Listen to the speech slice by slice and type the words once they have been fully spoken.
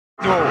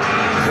goal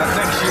that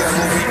next year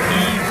will be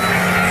even.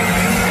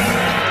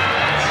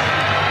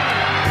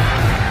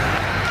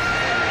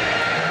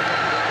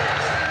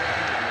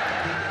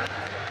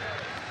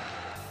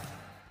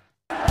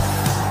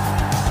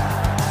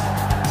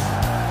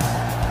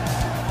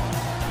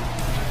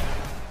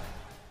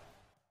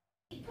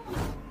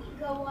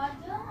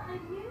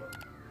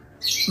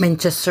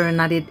 Manchester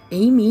United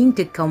aiming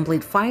to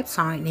complete 5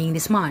 signings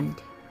this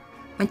month.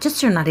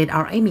 Manchester United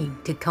are aiming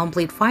to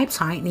complete 5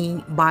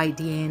 signings by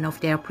the end of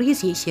their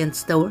pre-season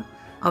tour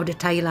of the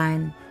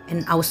Thailand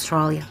and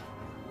Australia.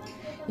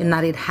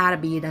 United had a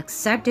bid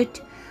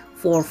accepted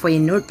for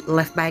Feyenoord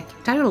left-back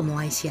Tyrell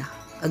Malacia,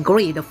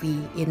 agreed a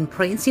fee in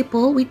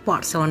principle with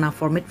Barcelona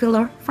for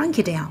midfielder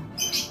Frenkie de Jong,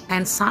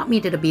 and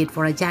submitted a bid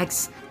for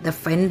Ajax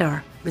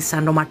defender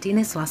Lisandro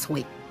Martinez last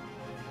week.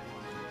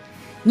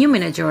 New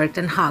manager Erik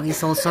Ten Hag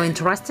is also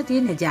interested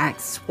in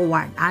Ajax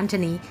forward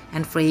Antony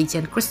and free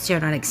agent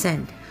Christian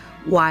Eriksen,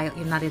 while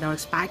United are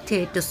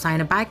expected to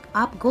sign a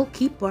backup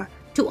goalkeeper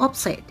to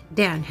offset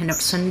Dean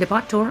Henderson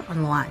departure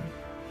on loan.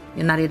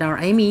 United are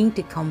aiming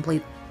to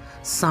complete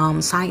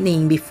some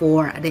signing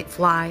before they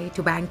fly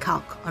to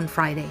Bangkok on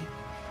Friday,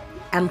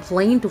 and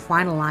plan to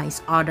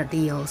finalize other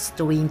deals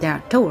during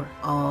their tour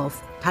of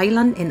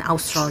Thailand and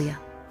Australia.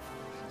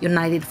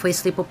 United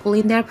face Liverpool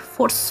in their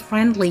first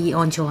friendly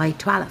on July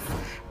 12th,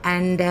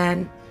 and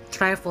then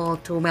travel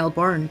to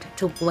Melbourne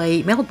to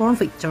play Melbourne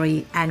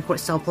Victory and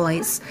Crystal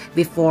Palace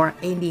before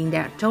ending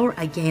their tour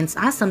against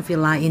Aston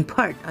Villa in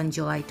Perth on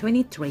July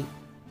 23.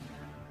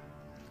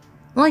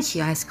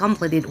 Malacia has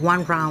completed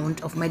 1 round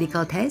of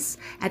medical tests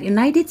at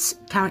United's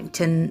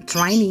Carrington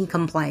Training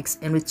Complex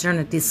and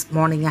returned this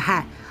morning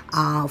ahead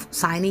of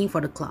signing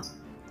for the club.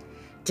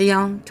 De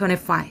Jong,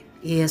 25,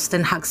 is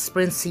Ten Hag's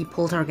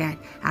principal target,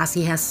 as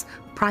he has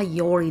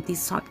priority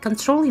shot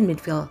control in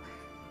midfield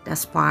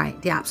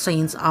despite the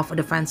absence of a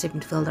defensive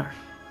midfielder.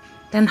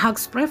 Ten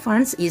Hag's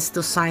preference is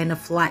to sign a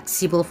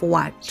flexible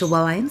forward to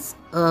balance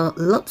a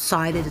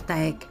lopsided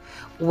attack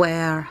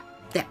where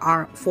there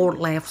are 4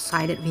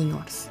 left-sided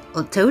wingers.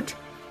 Although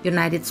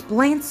United's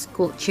plans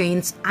could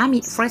change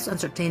amid fresh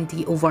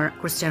uncertainty over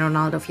Cristiano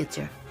Ronaldo's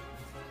future.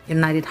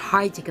 United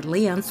high-ticket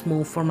Lions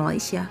move for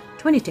Malacia,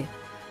 22,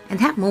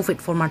 and have moved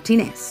it for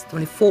Martinez,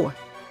 24,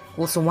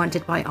 also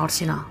wanted by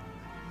Arsenal.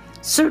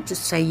 Sources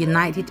say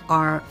United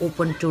are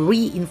open to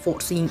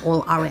reinforcing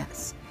all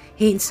areas,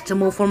 hence the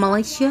move for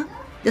Malacia,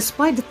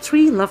 despite the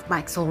 3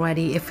 left-backs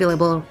already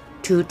available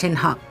to Ten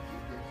Hag.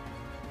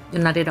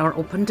 United are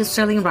open to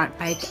selling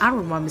right-back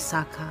Aaron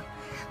Wan-Bissaka,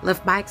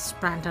 left-backs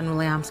Brandon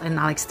Williams and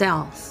Alex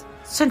Telles,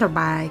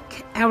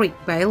 centre-back Eric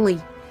Bailey,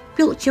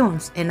 Phil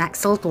Jones and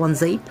Axel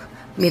Tuanzebe,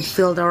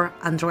 midfielder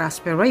Andreas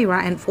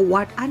Pereira and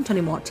forward Antony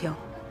Martial.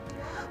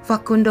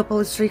 Facundo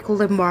Pellistri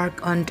could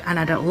embark on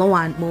another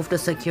loan move to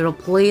secure a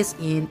place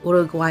in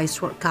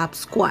Uruguay's World Cup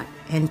squad,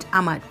 and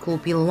Ahmad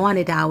could be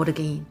loaned out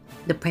again,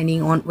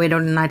 depending on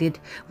whether United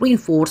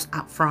reinforce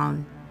up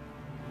front.